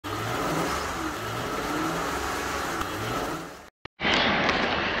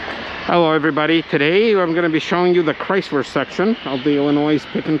Hello everybody, today I'm going to be showing you the Chrysler section of the Illinois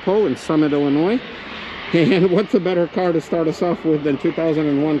Pick and Pull in Summit, Illinois. And what's a better car to start us off with than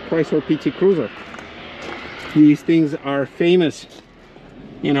 2001 Chrysler PT Cruiser. These things are famous,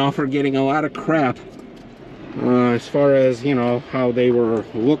 you know, for getting a lot of crap as far as, you know, how they were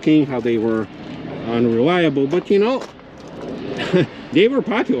looking, how they were unreliable, but you know, they were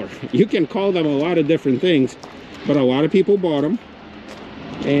popular. You can call them a lot of different things, but a lot of people bought them.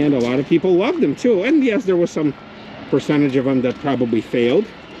 And a lot of people loved them too. And yes, there was some percentage of them that probably failed.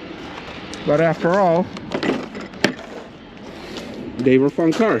 But after all, they were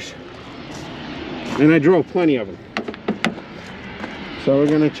fun cars. And I drove plenty of them. So we're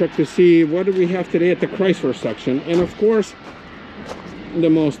going to check to see what do we have today at the Chrysler section. And of course, the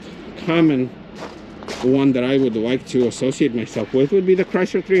most common one that I would like to associate myself with would be the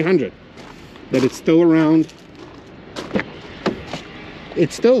Chrysler 300. That it's still around.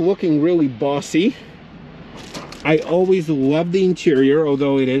 It's still looking really bossy. I always love the interior,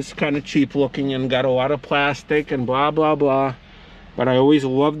 although it is kind of cheap looking and got a lot of plastic and blah blah blah, but I always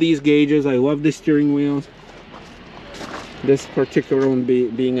love these gauges. I love the steering wheels. This particular one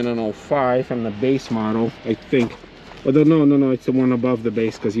being in an 05 and the base model, I think. Although no, it's the one above the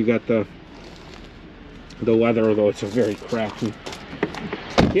base, because you got the leather, although it's a very crappy.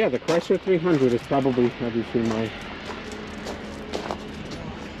 Yeah, the Chrysler 300 is probably obviously my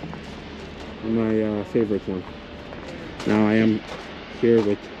favorite one. Now I am here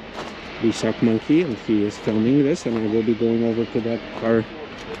with the Sock Monkey, and he is filming this, and I will be going over to that car,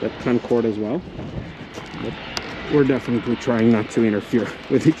 that Concorde as well. But we're definitely trying not to interfere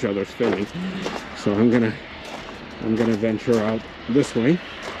with each other's filming, so I'm gonna venture out this way.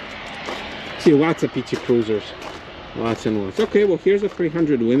 See lots of PT Cruisers, lots and lots. Okay, well here's a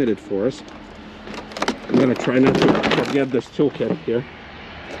 300 limited for us. I'm gonna try not to forget this toolkit here.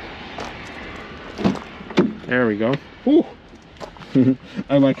 There we go. Ooh.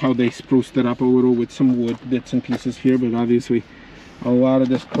 I like how they spruced it up a little with some wood bits and pieces here, but obviously a lot of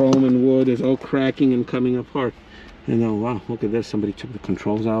this chrome and wood is all cracking and coming apart. And oh wow, look at this, somebody took the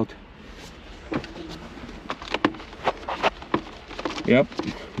controls out. Yep.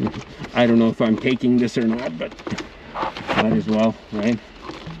 I don't know if I'm taking this or not, but might as well, right?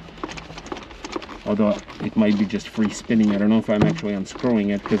 Although it might be just free spinning. I don't know if I'm actually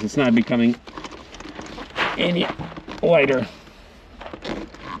unscrewing it, because it's not becoming any lighter.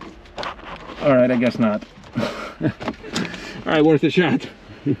 All right, I guess not. All right, worth a shot.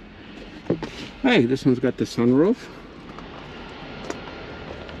 Hey, this one's got the sunroof.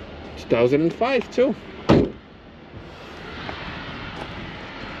 2005 too.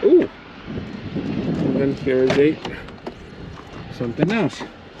 Ooh. And then here is something else.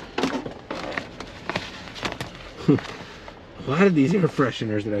 A lot of these air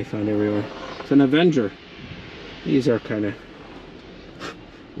fresheners that I found everywhere. It's an Avenger. These are kind of,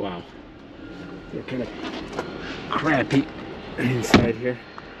 wow, they're kind of crappy inside here.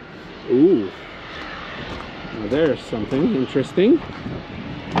 Ooh, now there's something interesting.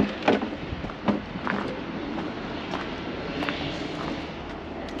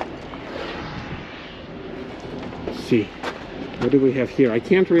 Let's see, what do we have here? I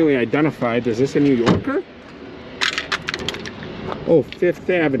can't really identify. Is this a New Yorker? Oh, Fifth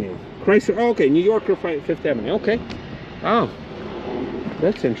Avenue. Chrysler, oh, okay, New Yorker, Fifth Avenue, okay. Oh,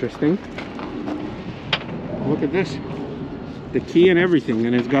 that's interesting. Look at this. The key and everything,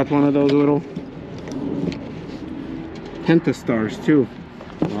 and it's got one of those little pentastars too.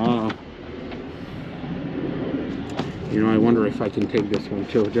 Wow. You know, I wonder if I can take this one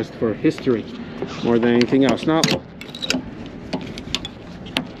too, just for history, more than anything else. Now,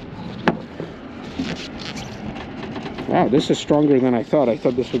 wow, this is stronger than I thought. I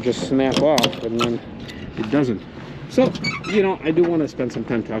thought this would just snap off, and then it doesn't. So, you know, I do want to spend some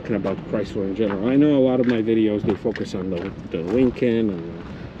time talking about Chrysler in general. I know a lot of my videos, they focus on the Lincoln and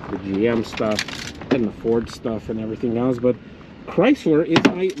the GM stuff and the Ford stuff and everything else, but Chrysler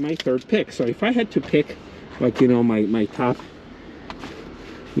is my third pick. So if I had to pick, like, you know, my top,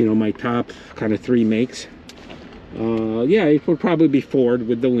 you know, my top kind of three makes, yeah, it would probably be Ford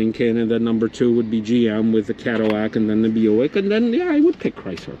with the Lincoln, and then number two would be GM with the Cadillac, and then the Buick, and then yeah, I would pick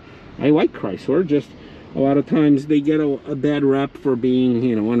Chrysler. I like Chrysler, just a lot of times they get a bad rep for being,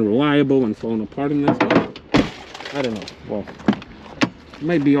 you know, unreliable and falling apart, and that's well, I don't know. Well, it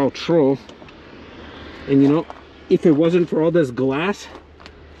might be all true. And you know, if it wasn't for all this glass,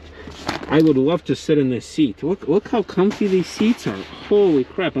 I would love to sit in this seat. Look how comfy these seats are. Holy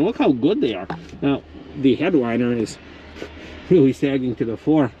crap, and look how good they are. Now, the headliner is really sagging to the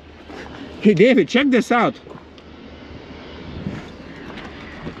floor. Hey David, check this out.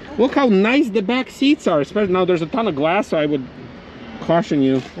 Look how nice the back seats are. Especially now, there's a ton of glass, so I would caution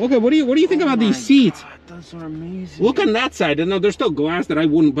you. Okay, what do you think about these seats? God, those are amazing. Look on that side. No, there's still glass that I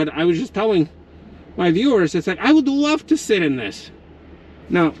wouldn't. But I was just telling my viewers, it's like I would love to sit in this.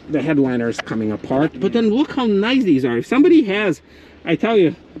 Now the headliner is coming apart, but then look how nice these are. If somebody has, I tell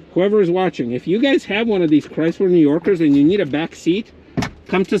you, whoever is watching, if you guys have one of these Chrysler New Yorkers and you need a back seat,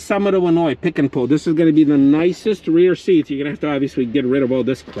 come to Summit, Illinois, pick and pull. This is going to be the nicest rear seats. You're going to have to obviously get rid of all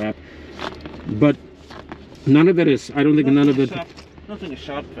this crap, but none of it is, I don't think none of it. Nothing is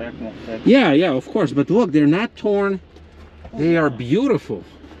shop vac won't fix. Yeah, of course, but look, they're not torn. They are beautiful.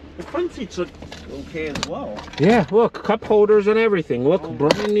 The front seats look okay as well. Yeah, look, cup holders and everything. Look,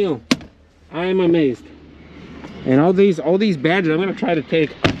 brand new. I am amazed. And all these badges, I'm gonna try to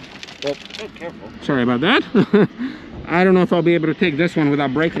take. Well, oh, careful. Sorry about that. I don't know if I'll be able to take this one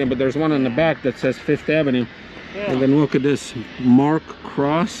without breaking it, but there's one on the back that says 5th Avenue. Yeah. And then look at this Mark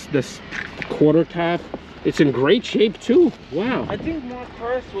Cross, this quarter top. It's in great shape too. Wow. I think Mark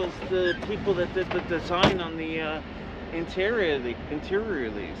Cross was the people that did the design on the interior of these,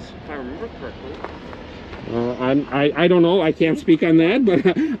 if I remember correctly. I don't know. I can't speak on that, but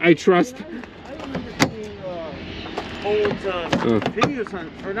I trust. I remember seeing old videos on,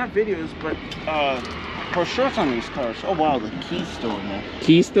 or not videos, but brochures on these cars. Oh wow, the key's still in there.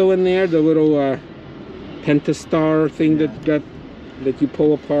 Key's still in there. The little Pentastar thing that you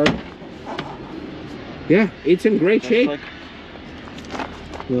pull apart. Yeah, it's in great shape. Like...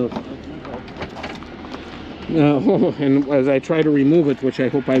 and as I try to remove it, which I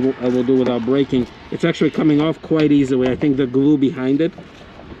hope I will do without breaking, it's actually coming off quite easily. I think the glue behind it.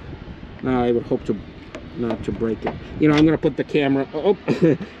 Now I would hope to not to break it. You know, I'm gonna put the camera. I'm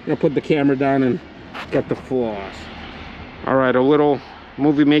gonna put the camera down and get the flaws. All right, a little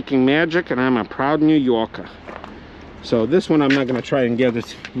movie making magic, and I'm a proud New Yorker. So this one I'm not gonna try and get.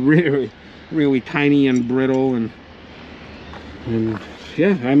 It's really tiny and brittle, and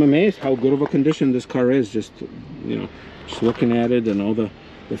yeah, I'm amazed how good of a condition this car is. Just, you know, just looking at it and all the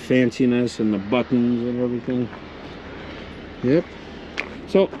fanciness and the buttons and everything. Yep.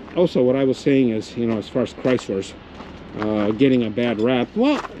 So also what I was saying is, you know, as far as Chryslers getting a bad rap,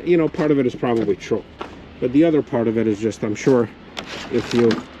 well, you know, part of it is probably true, but the other part of it is just, I'm sure if you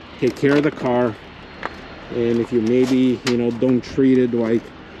take care of the car and if you maybe, you know, don't treat it like,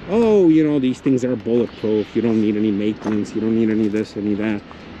 oh, you know, these things are bulletproof, you don't need any maintenance, you don't need any this, any that.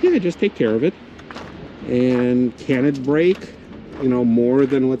 Yeah, just take care of it. And can it break, you know, more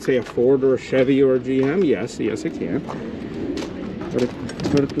than, let's say, a Ford or a Chevy or a GM? Yes, it can. But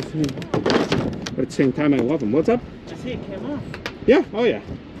at the same time, I love them. What's up? I see it came off. Yeah, oh yeah.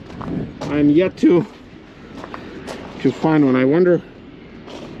 I'm yet to find one. I wonder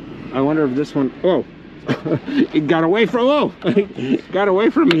if this one, oh. It got away from it got away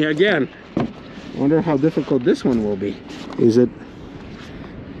from me again. Wonder how difficult this one will be. Is it?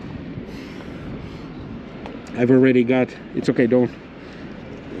 I've already got. It's okay. Don't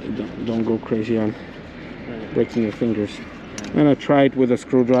go crazy on breaking your fingers. I'm gonna try it with a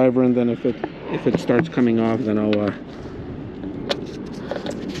screwdriver, and then if it starts coming off, then I'll.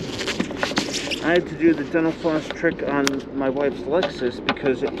 I had to do the dental floss trick on my wife's Lexus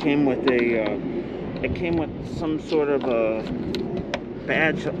because it came with a. It came with some sort of a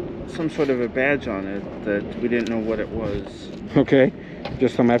badge on it that we didn't know what it was. Okay,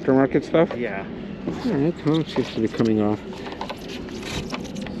 just some aftermarket stuff? Yeah. Alright, well, it seems to be coming off.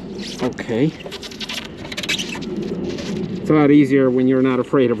 Okay. It's a lot easier when you're not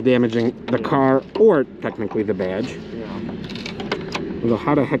afraid of damaging the car or technically the badge. Yeah. Although,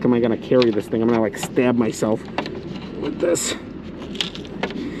 how the heck am I going to carry this thing? I'm going to like stab myself with this.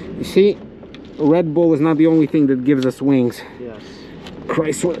 You see? Red Bull is not the only thing that gives us wings. Yes.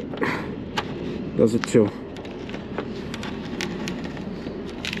 Chrysler does it too.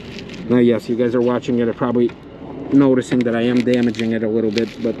 Now, yes, you guys are watching it, are probably noticing that I am damaging it a little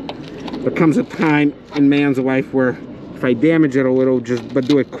bit, but there comes a time in man's life where if I damage it a little, but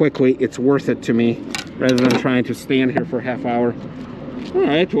do it quickly, it's worth it to me, rather than trying to stand here for a half hour. All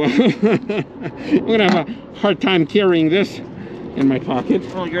right, well, I'm gonna have a hard time carrying this in my pocket.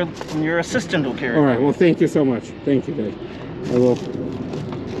 Well, your assistant will carry it. All right, well, thank you so much. Thank you, Dave. I will.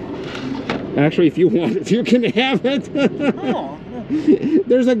 Actually, if you want it, you can have it. Oh.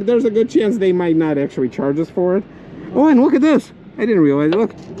 There's a good chance they might not actually charge us for it. Oh, and look at this. I didn't realize.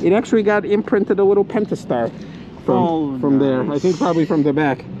 Look, it actually got imprinted a little Pentastar from nice. there. I think probably from the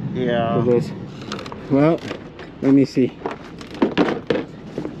back. Yeah. Of this. Well, let me see.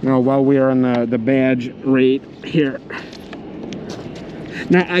 Now, while we are on the badge rate here.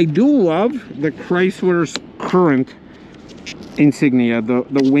 Now, I do love the Chrysler's current insignia, the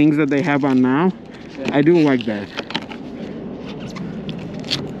wings that they have on now. Yeah. I do like that.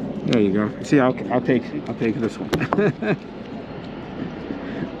 There you go. See, I'll take this one.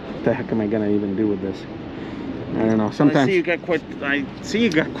 What the heck am I gonna even do with this? I don't know. Sometimes I see you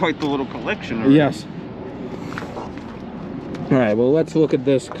got quite the little collection already. Yes. All right. Well, let's look at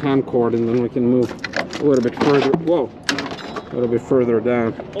this Concorde, and then we can move a little bit further. Whoa. A little bit further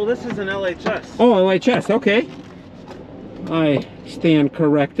down. Oh, this is an LHS. Oh, LHS. Okay. I stand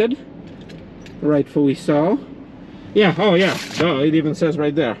corrected. Rightfully so. Yeah. Oh, yeah. Oh, it even says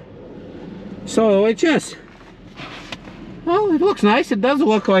right there. So LHS. Well, it looks nice. It does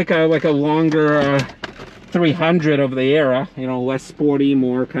look like a longer 300 of the era. You know, less sporty,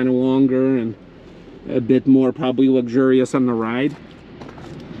 more kind of longer, and a bit more probably luxurious on the ride.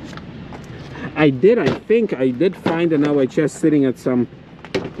 I think I did find an LHS sitting at some,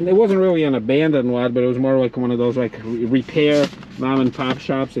 it wasn't really an abandoned lot, but it was more like one of those like repair mom and pop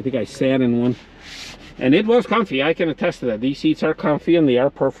shops. I think I sat in one, and it was comfy. I can attest to that. These seats are comfy, and they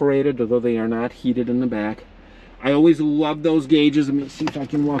are perforated, although they are not heated in the back. I always love those gauges. Let me see if I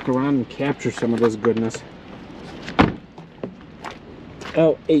can walk around and capture some of this goodness.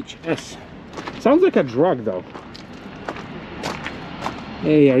 LHS. Sounds like a drug, though.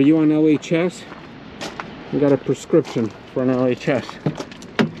 Hey, are you on LHS? I got a prescription for an LHS.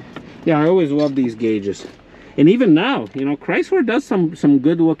 Yeah, I always love these gauges. And even now, you know, Chrysler does some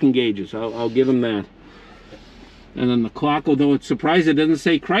good looking gauges. I'll give them that. And then the clock, although it's surprised it doesn't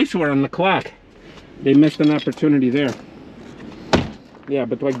say Chrysler on the clock. They missed an opportunity there. Yeah,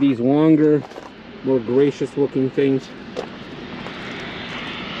 but like these longer, more gracious looking things,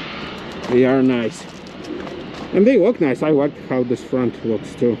 they are nice. And they look nice. I like how this front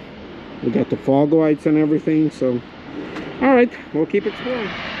looks too. We got the fog lights and everything, so all right, we'll keep exploring.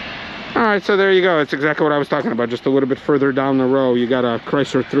 All right, so there you go. It's exactly what I was talking about. Just a little bit further down the row, you got a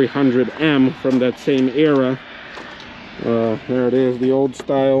Chrysler 300M from that same era. There it is, the old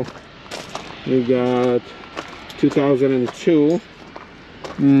style. You got 2002.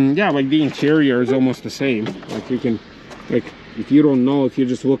 Yeah, like the interior is almost the same. Like you can, like if you don't know, if you're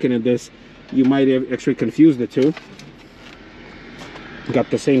just looking at this, you might have actually confused the two. Got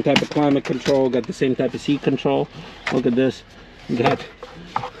the same type of climate control, got the same type of seat control. Look at this. Got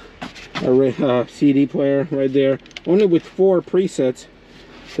a CD player right there, only with 4 presets.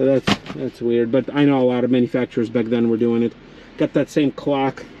 So that's weird, but I know a lot of manufacturers back then were doing it. Got that same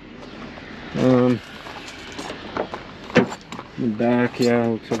clock. The back, yeah,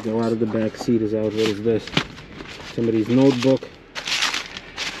 looks like a lot of the back seat is out. What is this? Somebody's notebook.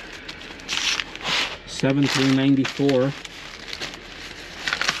 1794.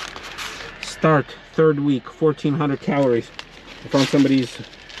 Start 3rd week, 1400 calories. I found somebody's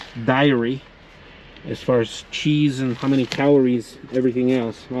diary as far as cheese and how many calories, everything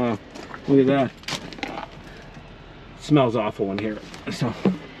else. Wow, look at that. It smells awful in here, so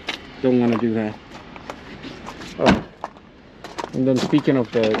don't want to do that. Oh. And then speaking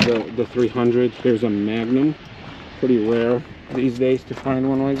of the 300, there's a Magnum. Pretty rare these days to find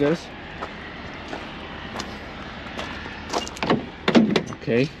one like this.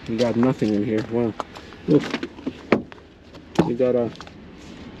 Okay, you got nothing in here. Wow, look, you got a,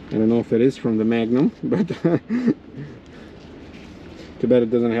 I don't know if it is from the Magnum, but too bad it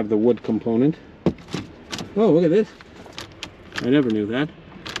doesn't have the wood component. Oh, look at this. I never knew that.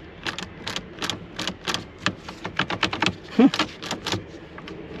 Huh.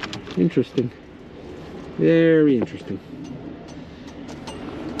 Interesting. Very interesting.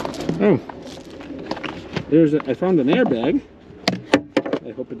 Oh, I found an airbag.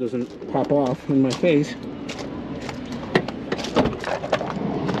 I hope it doesn't pop off in my face.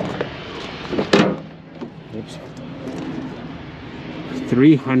 Oops.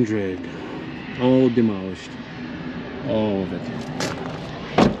 300. All demolished. All of it.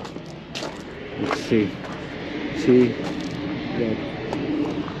 Let's see. See? Got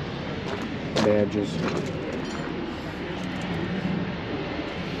badges.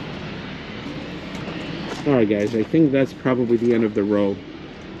 Alright guys, I think that's probably the end of the road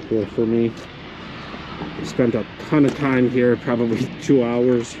here for me. I spent a ton of time here, probably 2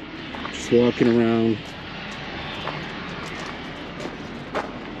 hours, just walking around.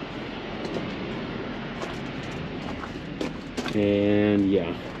 And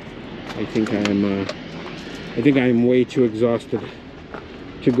yeah, I think I'm way too exhausted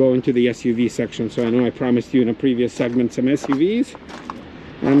to go into the SUV section. So I know I promised you in a previous segment some SUVs.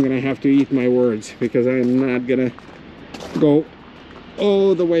 I'm gonna have to eat my words because I'm not gonna go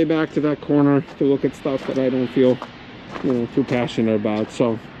all the way back to that corner to look at stuff that I don't feel, you know, too passionate about.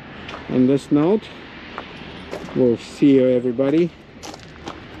 So on this note, We'll see you, everybody,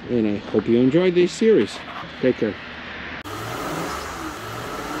 and I hope you enjoyed this series. Take care.